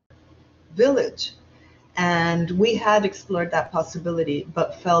their village. And we had explored that possibility,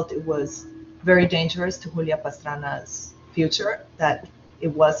 but felt it was very dangerous to Julia Pastrana's future, that it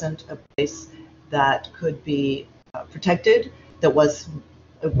wasn't a place that could be protected, it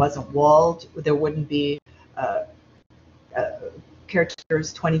wasn't walled, there wouldn't be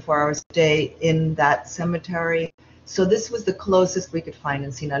caretakers 24 hours a day in that cemetery. So this was the closest we could find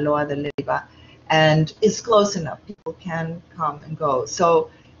in Sinaloa de Leyva, and it's close enough, people can come and go. So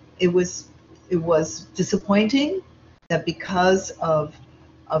it was disappointing that because of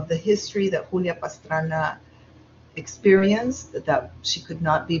the history that Julia Pastrana experienced, that she could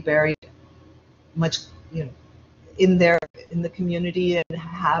not be buried much, in the community and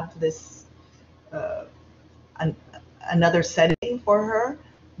have this another setting for her.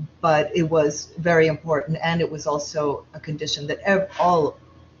 But it was very important, and it was also a condition that all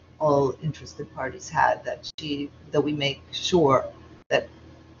interested parties had, that we make sure that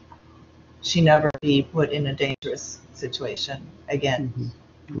she never be put in a dangerous situation again.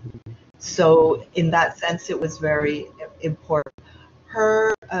 Mm-hmm. So in that sense, it was very important.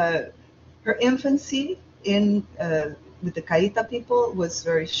 Her infancy with the Cahita people was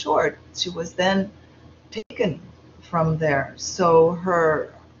very short. She was then taken from there. So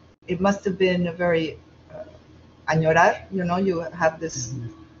it must have been a very añorar, you have this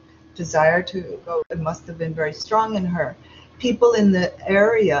desire to go. It must have been very strong in her. People in the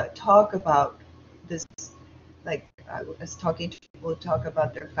area talk about this, like I was talking to people who talk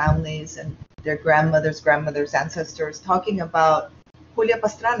about their families and their grandmothers, ancestors, talking about Julia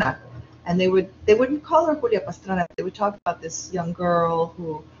Pastrana. And they wouldn't call her Julia Pastrana. They would talk about this young girl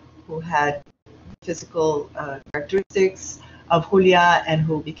who had physical characteristics of Julia and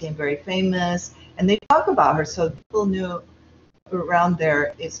who became very famous. And they talk about her, so people knew around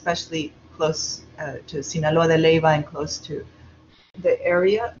there, especially close to Sinaloa de Leyva and close to the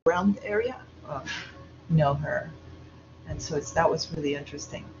area, around the area, know her. And so that was really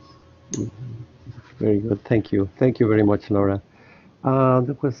interesting. Very good. Thank you. Thank you very much, Laura.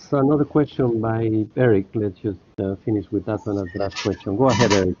 There was another question by Eric. Let's just finish with that one as the last question. Go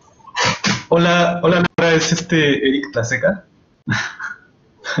ahead, Eric. Hola, Laura, es Eric Tlaseca.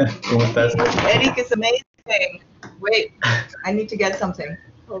 ¿Cómo estás? Eric is amazing. Wait, I need to get something.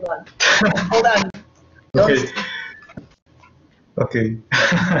 Hold on. Okay. Okay.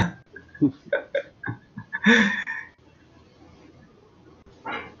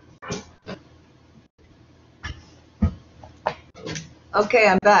 Okay,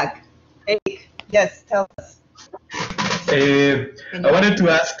 I'm back. Eric, yes, tell us. I wanted to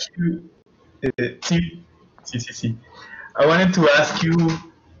ask you, I wanted to ask you,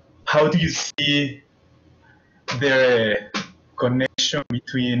 how do you see the connection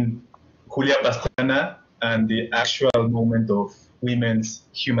between Julia Pastrana and the actual movement of women's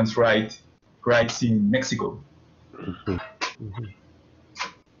human rights in Mexico?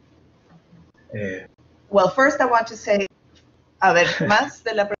 Well, first I want to say, a ver, más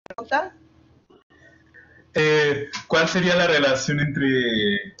de la pregunta. ¿Cuál sería la relación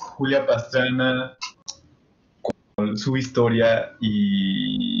entre Julia Pastrana con su historia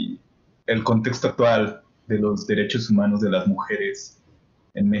y el contexto actual de los derechos humanos de las mujeres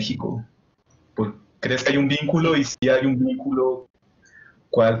en México? ¿Crees que hay un vínculo? Y si hay un vínculo,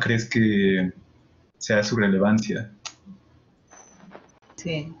 ¿cuál crees que sea su relevancia?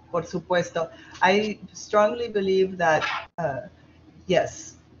 Sí, por supuesto. I strongly believe that,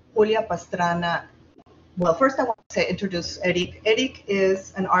 yes, Julia Pastrana. Well, first I want to introduce Eric. Eric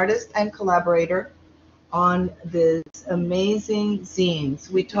is an artist and collaborator on these amazing zines.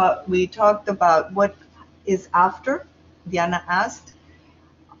 We talked about what is after Diana asked.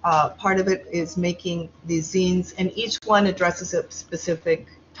 Part of it is making these zines, and each one addresses a specific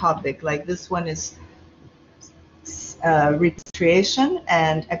topic. Like this one is repatriation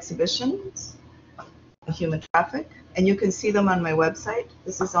and exhibitions, human traffic, and you can see them on my website.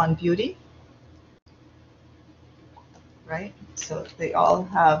 This is on beauty, right? So they all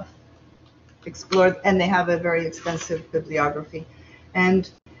have explored, and they have a very extensive bibliography. And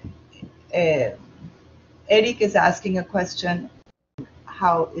Eric is asking a question: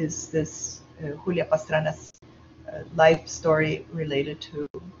 how is this Julia Pastrana's life story related to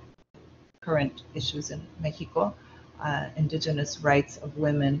current issues in Mexico, indigenous rights of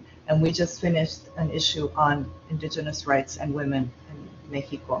women? And we just finished an issue on indigenous rights and women in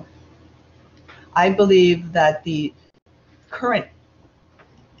Mexico. I believe that the current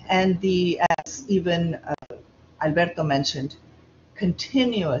and the, as even Alberto mentioned,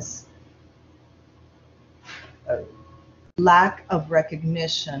 continuous lack of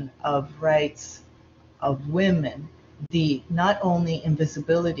recognition of rights of women, the not only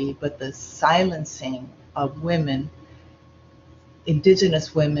invisibility but the silencing of women,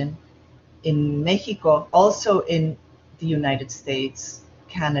 indigenous women in Mexico, also in the United States,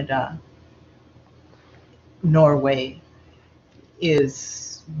 Canada, Norway,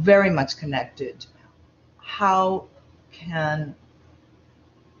 is very much connected. How can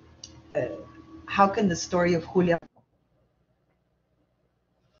the story of Julia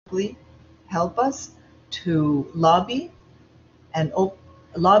help us to lobby and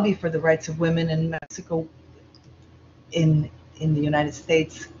lobby for the rights of women in Mexico, in the United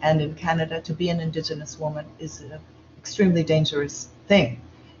States and in Canada? To be an indigenous woman is an extremely dangerous thing.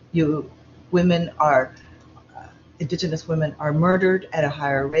 Indigenous women are murdered at a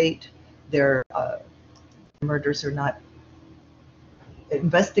higher rate. Their murders are not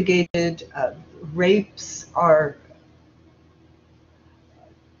investigated. Rapes are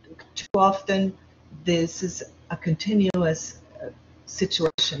too often. This is a continuous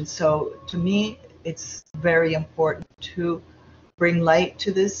situation. So to me, it's very important to bring light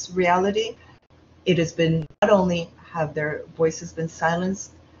to this reality. It has been, not only have their voices been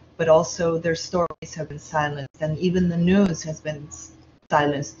silenced, but also their stories have been silenced, and even the news has been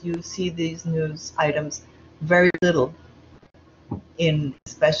silenced. You see these news items very little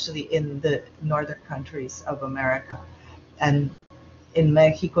especially in the northern countries of America. And in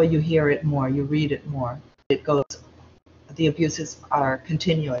Mexico, you hear it more, you read it more. It goes, the abuses are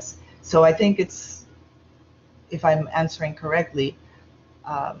continuous. So I think it's, if I'm answering correctly,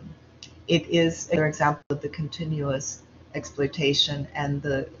 it is an example of the continuous exploitation and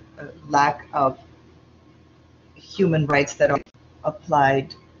the lack of human rights that are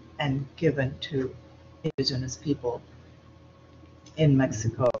applied and given to indigenous people in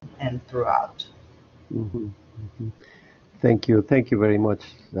Mexico and throughout. Mm-hmm. Mm-hmm. Thank you very much,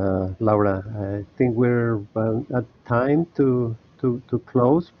 Laura. I think we're at time to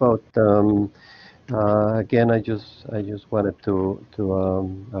close, but again, I just wanted to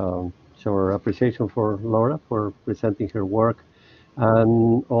show our appreciation for Laura for presenting her work,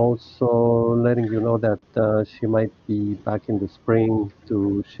 and also letting you know that she might be back in the spring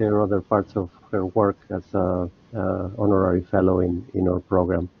to share other parts of her work as a honorary fellow in our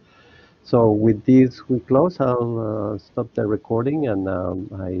program. So with this, we close. I'll stop the recording, and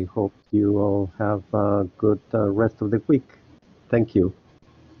I hope you all have a good rest of the week. Thank you.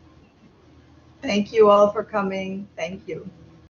 Thank you all for coming. Thank you.